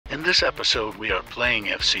In this episode, we are playing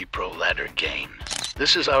FC Pro Ladder game.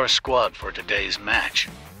 This is our squad for today's match.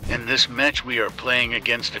 In this match, we are playing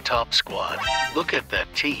against a top squad. Look at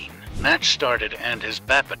that team. Match started and his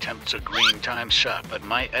BAP attempts a green time shot, but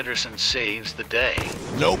my Ederson saves the day.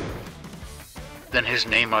 Nope. Then his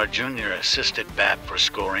Neymar Jr. assisted BAP for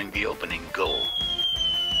scoring the opening goal.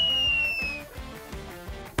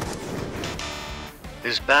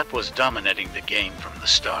 His BAP was dominating the game from the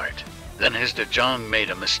start. Then his De Jong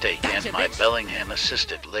made a mistake and my Bellingham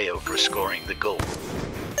assisted Leo for scoring the goal.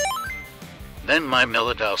 Then my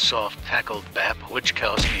Militao soft tackled BAP, which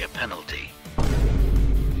cost me a penalty.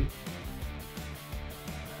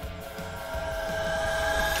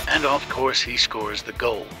 And of course he scores the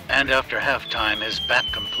goal. And after halftime his BAP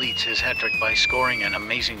completes his hat-trick by scoring an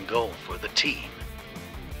amazing goal for the team.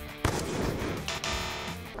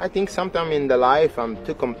 I think sometime in the life I'm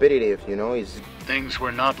too competitive, Things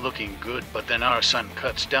were not looking good, but then our son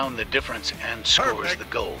cuts down the difference and scores the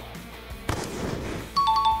goal.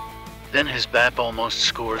 Then his BAP almost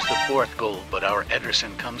scores the fourth goal, but our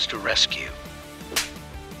Ederson comes to rescue.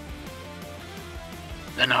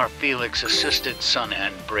 Then our Felix assisted Son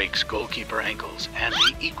and breaks goalkeeper ankles, and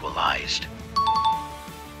he equalized.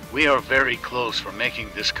 We are very close for making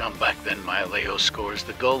this comeback, then my Leo scores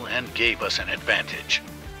the goal and gave us an advantage.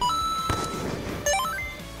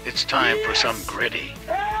 It's time for some gritty.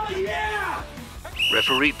 Hell yeah!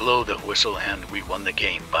 Referee blow the whistle and we won the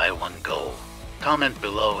game by 1 goal. Comment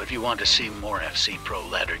below if you want to see more FC Pro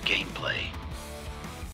Ladder gameplay.